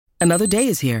Another day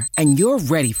is here, and you're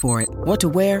ready for it. What to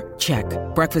wear? Check.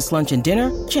 Breakfast, lunch, and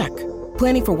dinner? Check.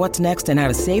 Planning for what's next and how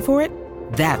to save for it?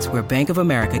 That's where Bank of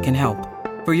America can help.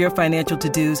 For your financial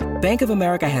to-dos, Bank of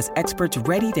America has experts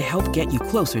ready to help get you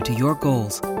closer to your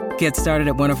goals. Get started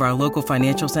at one of our local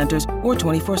financial centers or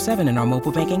 24/7 in our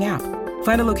mobile banking app.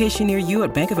 Find a location near you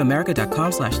at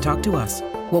bankofamerica.com/talktous.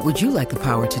 What would you like the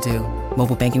power to do?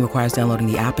 Mobile banking requires downloading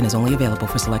the app and is only available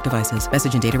for select devices.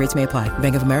 Message and data rates may apply.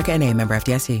 Bank of America N.A., member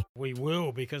FDIC. We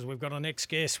will, because we've got our next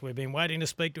guest. We've been waiting to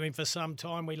speak to him for some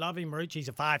time. We love him, Rooch. He's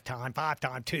a five-time,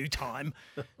 two-time.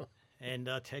 And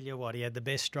I tell you what, he had the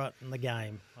best strut in the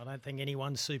game. I don't think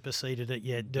anyone's superseded it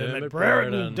yet. Dermot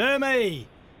Brereton. Dermy!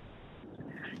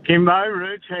 Kimbo,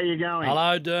 Rooch, how you going?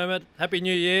 Hello, Dermot. Happy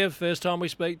New Year. First time we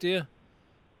speak to you.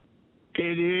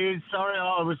 It is. Sorry,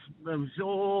 I was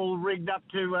all rigged up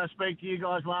to speak to you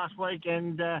guys last week,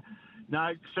 and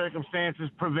no, circumstances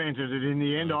prevented it in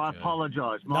the end. Okay. I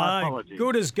apologise. My apologies.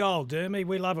 Good as gold, Dermy.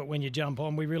 We love it when you jump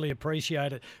on. We really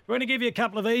appreciate it. We're going to give you a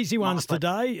couple of easy ones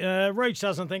today. Reach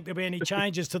doesn't think there'll be any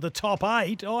changes to the top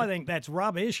 8. I think that's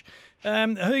rubbish.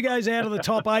 Who goes out of the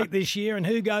top 8 this year, and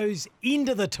who goes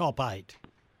into the top 8?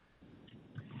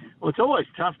 Well, it's always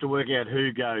tough to work out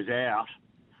who goes out.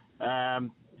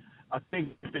 I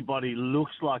think everybody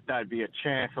looks like they'd be a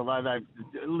chance, although they've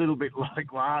a little bit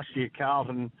like last year.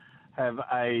 Carlton have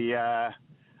a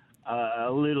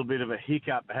little bit of a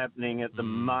hiccup happening at the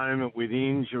moment with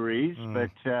injuries,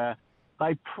 but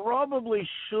they probably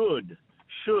should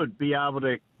be able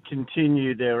to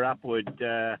continue their upward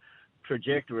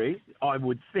trajectory. I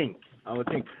would think.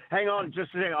 Hang on,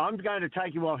 just a second. I'm going to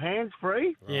take you off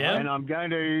hands-free, and I'm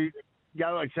going to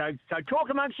go. So talk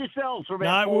amongst yourselves for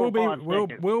about 4 or 5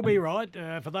 seconds. We'll be right.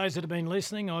 For those that have been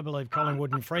listening, I believe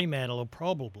Collingwood and Fremantle will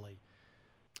probably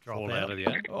drop out of the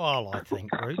eight. Oh, I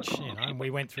think, Rooch. We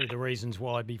went through the reasons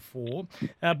why before.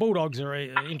 Bulldogs are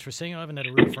interesting. I haven't had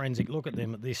a real forensic look at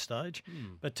them at this stage.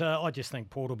 But I just think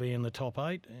Port will be in the top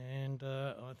 8. And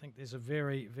I think there's a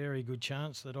very, very good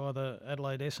chance that either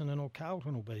Adelaide Essendon or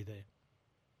Carlton will be there.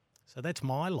 So that's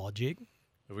my logic.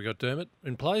 Have we got Dermot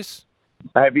in place?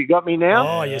 Have you got me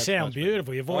now? Oh, you sound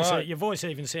beautiful. Your voice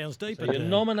even sounds deeper. So you're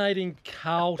nominating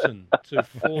Carlton to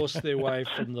force their way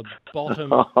from the bottom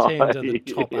 10 to the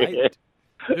top 8.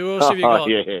 Who else have you got?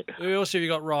 Who else have you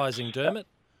got rising, Dermot?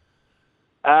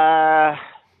 I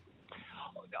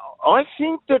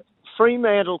think that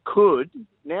Fremantle could.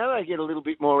 Now they get a little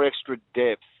bit more extra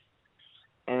depth,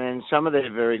 and some of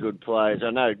their very good players. I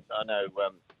know.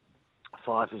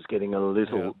 Fife is getting a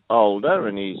little older,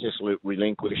 and he's just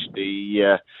relinquished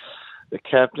the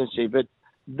captaincy. But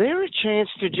they're a chance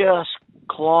to just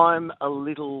climb a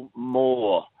little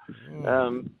more.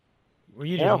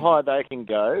 How high they can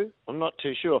go, I'm not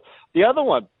too sure. The other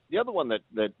one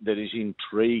that is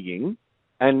intriguing,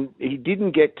 and he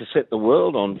didn't get to set the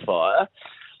world on fire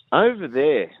over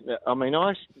there. I mean,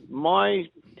 my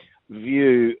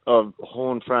view of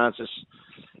Horne-Francis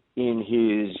in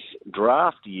his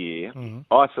draft year,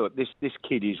 I thought this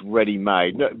kid is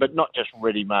ready-made, but not just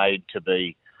ready-made to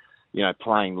be,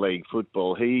 playing league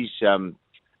football. He's the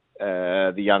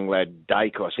young lad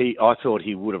Dacos. I thought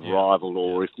he would have rivaled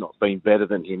or, if not, been better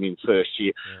than him in first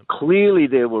year. Yeah. Clearly,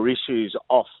 there were issues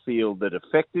off-field that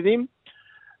affected him,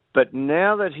 but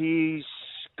now that he's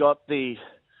got the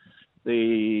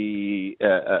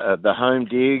home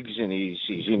digs and he's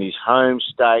in his home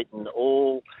state and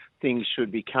all things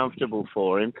should be comfortable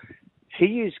for him,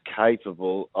 he is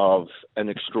capable of an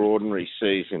extraordinary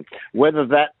season. Whether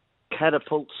that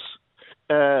catapults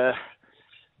the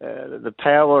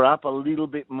power up a little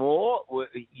bit more, we're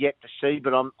yet to see,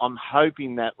 but I'm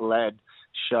hoping that lad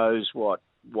shows what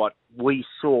we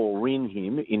saw in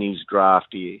him in his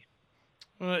draft year.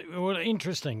 Well,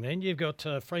 interesting then. You've got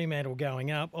Fremantle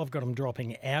going up. I've got them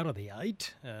dropping out of the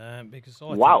 8 because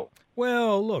I think,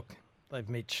 well, look,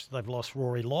 they've lost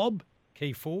Rory Lobb,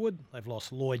 key forward. They've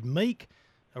lost Lloyd Meek,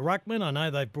 a ruckman. I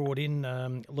know they've brought in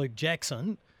Luke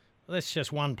Jackson. That's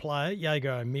just one player,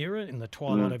 Jaeger O'Meara, in the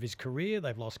twilight of his career.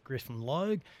 They've lost Griffin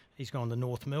Logue. He's gone to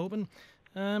North Melbourne.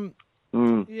 Yeah,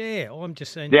 I'm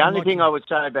just saying. The only thing I would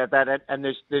say about that, and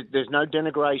there's no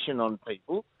denigration on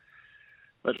people,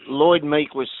 but Lloyd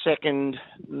Meek was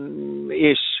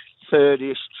second-ish,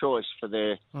 third-ish choice for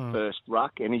their first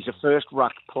ruck, and he's a first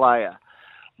ruck player.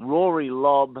 Rory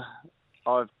Lobb,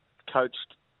 I've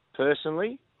coached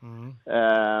personally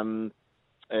at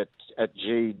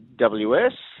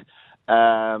GWS.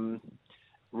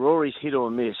 Rory's hit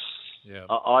or miss. Yeah.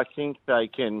 I think they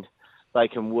can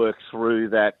work through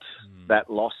that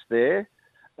loss there,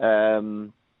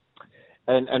 and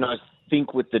I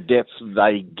think with the depth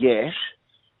they get,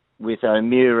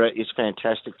 O'Meara is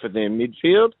fantastic for their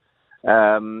midfield.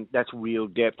 That's real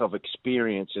depth of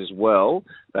experience as well.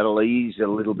 That'll ease a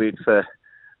little bit for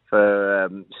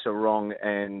Sarong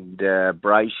and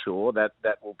Brayshaw.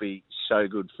 That will be so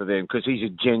good for them because he's a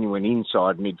genuine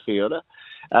inside midfielder.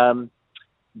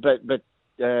 But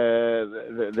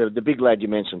the big lad you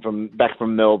mentioned back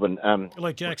from Melbourne,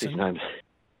 Luke Jackson. What's his name?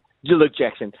 Luke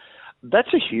Jackson.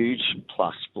 That's a huge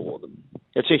plus for them.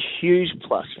 It's a huge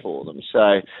plus for them.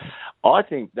 So I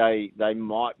think they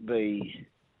might be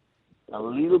a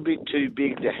little bit too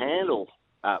big to handle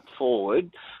up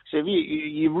forward. So if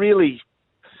you really,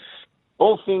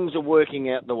 all things are working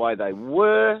out the way they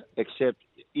were, except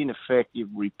in effect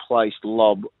you've replaced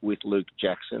Lobb with Luke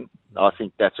Jackson. I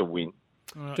think that's a win.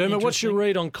 Dermot, what's your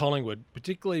read on Collingwood,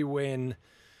 particularly when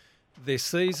their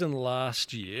season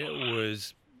last year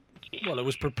was, well, it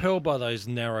was propelled by those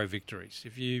narrow victories.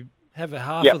 If you have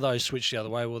half of those switched the other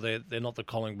way, well, they're not the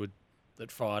Collingwood that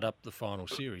fired up the final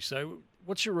series. So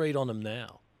what's your read on them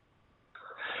now?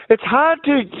 It's hard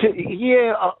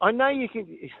I know you can.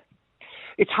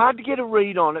 It's hard to get a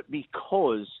read on it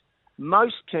because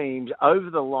most teams over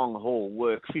the long haul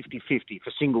work 50-50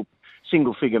 for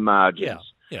single figure margins.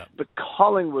 Yeah. But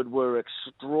Collingwood were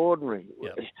extraordinary.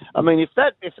 Yeah. I mean, if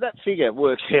that figure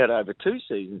works out over 2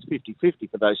 seasons,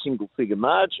 50-50 for those single figure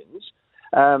margins,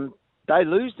 they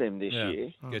lose them this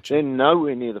year. They're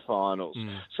nowhere near the finals.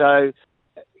 So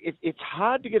it's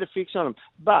hard to get a fix on them.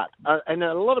 But, and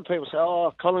a lot of people say,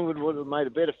 Collingwood would have made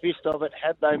a better fist of it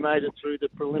had they made it through the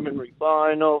preliminary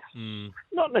final.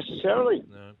 Not necessarily.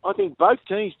 No. I think both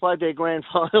teams played their grand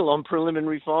final on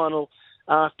preliminary final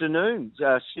afternoon,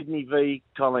 Sydney v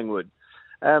Collingwood.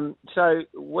 So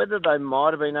whether they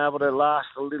might have been able to last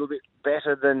a little bit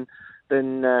better than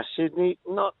Sydney,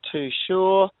 not too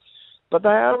sure. But they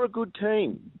are a good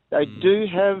team. They do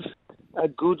have a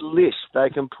good list they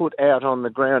can put out on the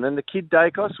ground. And the kid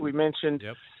Dacos, we mentioned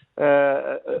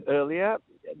earlier,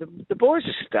 the boy's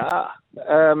a star.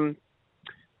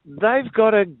 They've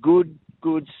got a good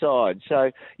side.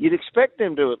 So you'd expect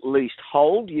them to at least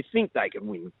hold. You think they can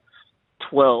win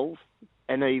 12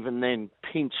 and even then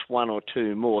pinch 1 or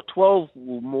 2 more. 12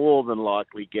 will more than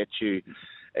likely get you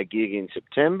a gig in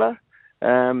September.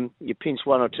 You pinch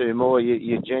 1 or 2 more,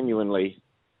 you're genuinely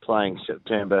playing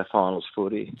September finals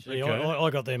footy. Okay. I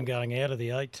got them going out of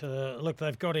the 8. Look,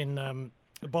 they've got in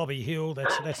Bobby Hill.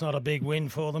 That's not a big win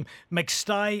for them.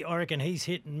 McStay, I reckon he's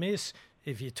hit and miss.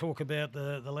 If you talk about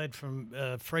the lad from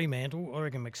Fremantle, I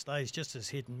reckon McStay's just as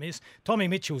hit and miss. Tommy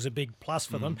Mitchell's a big plus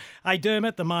for them. Hey, Derm,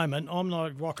 at the moment, I'm not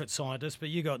a rocket scientist, but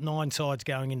you got 9 sides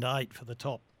going into 8 for the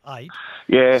top 8.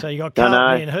 Yeah. So you got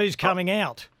Carlton in. Who's coming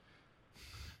out?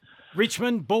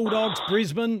 Richmond, Bulldogs,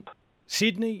 Brisbane,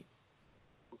 Sydney,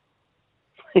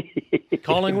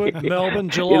 Collingwood, Melbourne,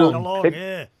 Geelong.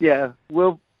 Yeah.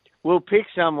 We'll pick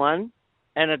someone,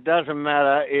 and it doesn't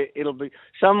matter. It'll be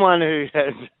someone who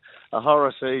has a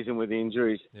horror season with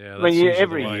injuries. Yeah, that's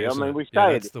every year. I mean, we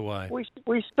say that's the way.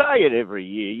 We say it every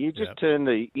year. You just turn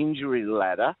the injury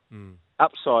ladder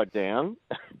upside down,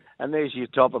 and there's your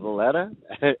top of the ladder,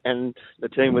 and the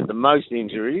team with the most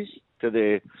injuries to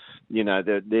their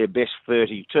best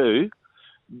 32,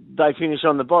 they finish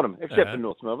on the bottom, except for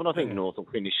North Melbourne. I think North will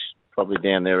finish probably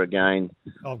down there again,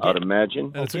 I'd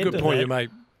imagine. And it's a good point you make,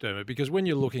 Dermot, because when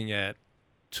you're looking at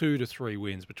 2 to 3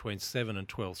 wins between 7 and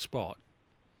 12 spot,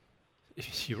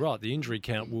 you're right, the injury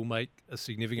count will make a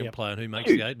significant player who makes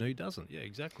the 8 and who doesn't. Yeah,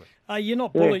 exactly. You're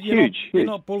not bullish. You're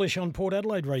not bullish on Port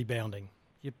Adelaide rebounding.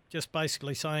 You're just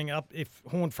basically saying if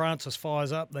Horne-Francis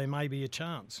fires up, there may be a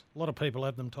chance. A lot of people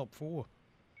have them top 4.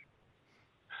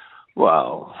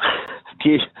 Well,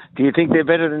 do you think they're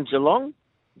better than Geelong?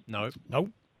 No. Nope.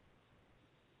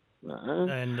 No.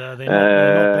 And they're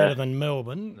not better than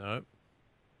Melbourne. No.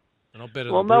 They're not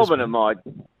better well, than Melbourne Brisbane. are my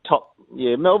top.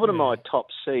 Yeah, Melbourne are my top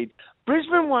seed.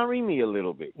 Brisbane worry me a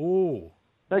little bit. Oh,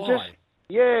 why?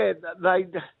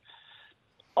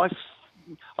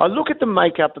 I look at the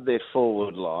makeup of their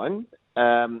forward line.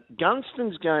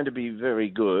 Gunston's going to be very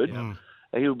good. Yeah.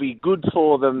 He'll be good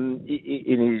for them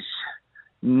in his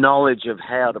knowledge of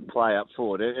how to play up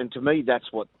forward. And to me,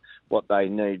 that's what they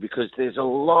need, because there's a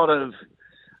lot of...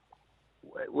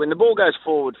 When the ball goes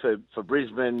forward for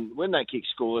Brisbane, when they kick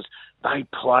scores, they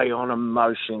play on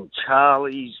emotion.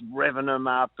 Charlie's revving them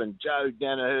up, and Joe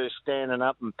Danaher standing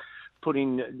up and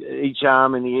putting each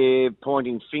arm in the air,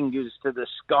 pointing fingers to the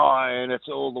sky, and it's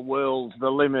all the world's the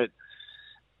limit.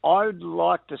 I'd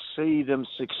like to see them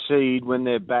succeed when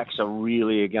their backs are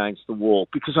really against the wall,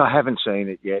 because I haven't seen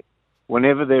it yet.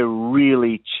 Whenever they're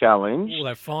really challenged...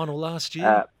 that final last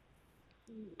year?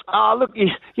 Oh, look,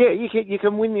 you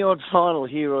can win the odd final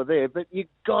here or there, but you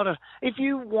got to, if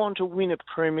you want to win a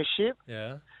premiership,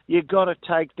 you got to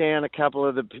take down a couple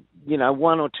of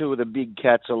one or two of the big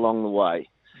cats along the way.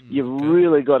 You've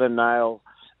really got to nail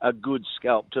a good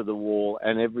scalp to the wall,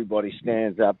 and everybody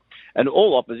stands up, and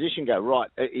all opposition go, right,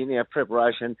 in our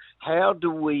preparation, how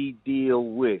do we deal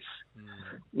with?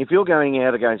 If you're going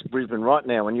out against Brisbane right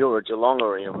now and you're a Geelong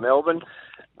or you're Melbourne,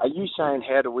 are you saying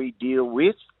how do we deal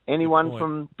with anyone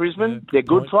from Brisbane? Yeah, They're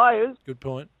good players. Good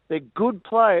point. They're good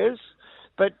players,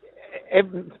 but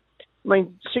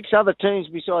six other teams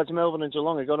besides Melbourne and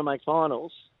Geelong have got to make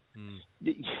finals.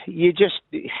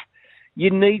 You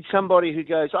need somebody who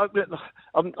goes.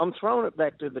 I'm throwing it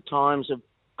back to the times of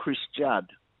Chris Judd.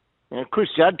 Now, Chris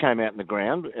Judd came out in the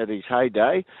ground at his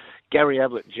heyday. Gary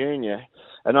Ablett Jr.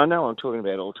 And I know I'm talking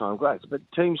about all-time greats, but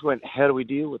teams went, how do we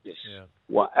deal with this?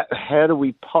 How do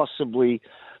we possibly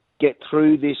get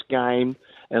through this game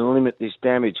and limit this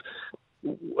damage?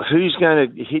 Who's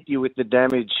going to hit you with the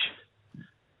damage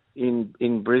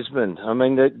in Brisbane? I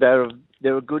mean, they're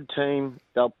a good team.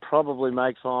 They'll probably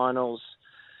make finals.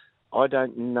 I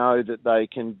don't know that they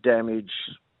can damage,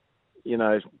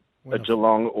 a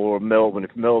Geelong or a Melbourne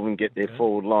if Melbourne get their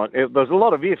forward line. There's a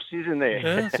lot of ifs, isn't there?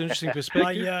 Yeah, it's an interesting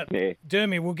perspective.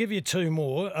 Dermy, we'll give you two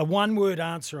more. A one-word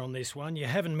answer on this one. You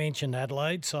haven't mentioned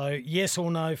Adelaide, so yes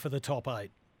or no for the top 8?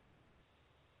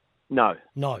 No.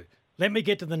 No. Let me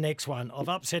get to the next one. I've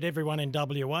upset everyone in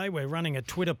WA. We're running a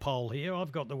Twitter poll here.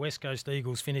 I've got the West Coast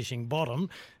Eagles finishing bottom.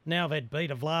 Now I've had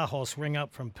Peter Vlahos ring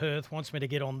up from Perth, wants me to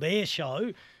get on their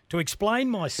show to explain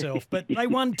myself, but they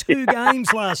won 2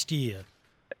 games last year.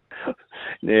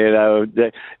 Yeah,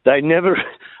 they never,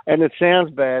 and it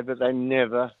sounds bad, but they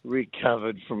never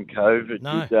recovered from COVID,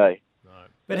 did they? No.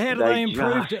 But how do they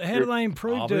improve? How do they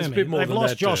improve? They've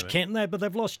lost Josh Kennedy, but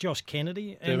they've lost Josh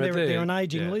Kennedy, and they're an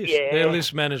ageing list. Yeah. Their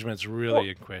list management's really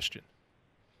in question.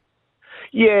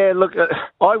 Yeah, look,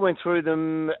 I went through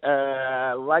them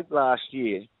late last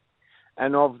year,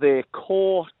 and of their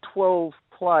core 12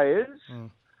 players,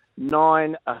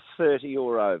 9 are 30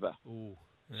 or over. Ooh.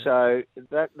 So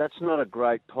that's not a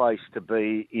great place to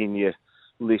be in your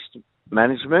list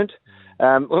management.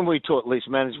 When we talk list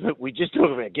management, we just talk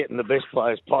about getting the best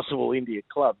players possible into your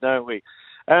club, don't we?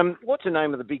 What's the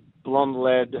name of the big blonde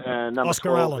lad, number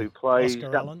Oscar 12, Allen. who plays?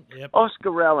 Oscar Allen, yep.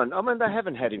 Oscar Allen. I mean, they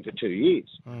haven't had him for 2 years.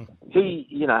 He,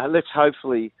 let's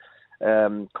hopefully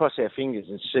cross our fingers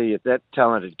and see if that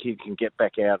talented kid can get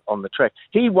back out on the track.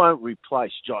 He won't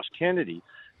replace Josh Kennedy,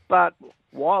 but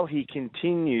while he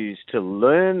continues to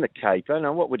learn the caper,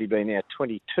 now what would he be now,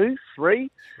 22, 3?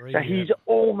 So he's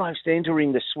almost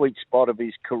entering the sweet spot of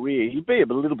his career. He'd be a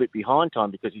little bit behind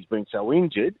time because he's been so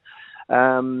injured.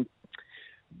 But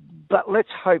let's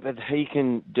hope that he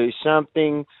can do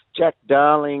something. Jack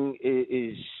Darling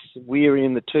is weary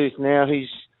in the tooth now. He's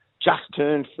just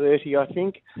turned 30, I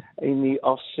think, in the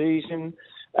off-season.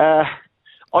 I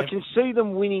can see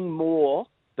them winning more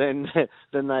than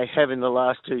they have in the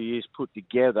last 2 years put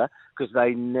together, because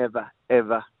they never,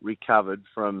 ever recovered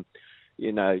from,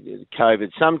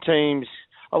 COVID. Some teams,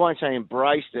 I won't say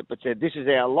embraced it, but said, this is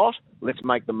our lot, let's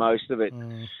make the most of it.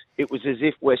 It was as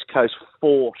if West Coast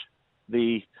fought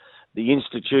the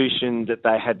institution that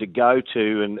they had to go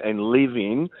to and live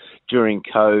in during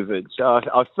COVID. So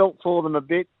I felt for them a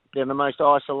bit. They're the most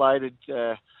isolated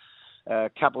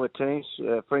couple of teams,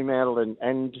 Fremantle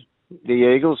and the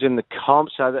Eagles in the comp,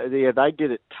 so they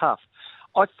did it tough.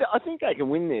 I think they can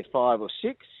win there 5 or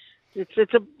 6. It's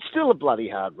still a bloody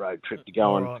hard road trip to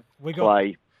go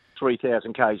play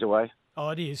 3,000 k's away.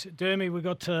 Oh, it is. Dermy, we've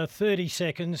got 30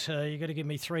 seconds. You've got to give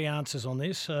me 3 answers on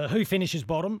this. Who finishes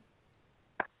bottom?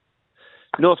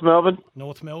 North Melbourne.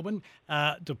 North Melbourne.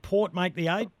 Do Port make the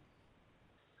 8?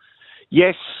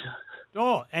 Yes.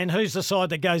 Oh, and who's the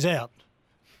side that goes out?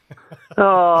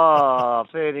 Oh,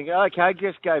 fair thing. Okay,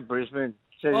 just go Brisbane.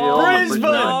 Brisbane!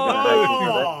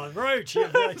 Oh, Roach.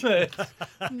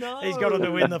 No. He's got to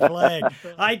win the flag.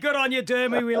 Hey, good on you,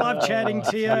 Dermy. We love chatting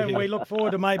to you, and we look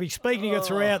forward to maybe speaking to you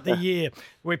throughout the year.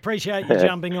 We appreciate you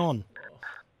jumping on.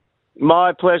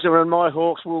 My pleasure, and my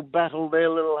Hawks will battle their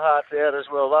little hearts out as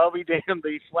well. They'll be down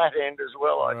the flat end as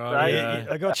well, I'd say. Yeah.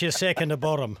 I got you second to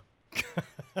bottom.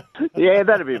 Yeah,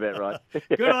 that'd be about right.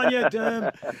 Good on you,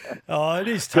 Derm. Oh, it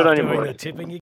is tough doing the tipping.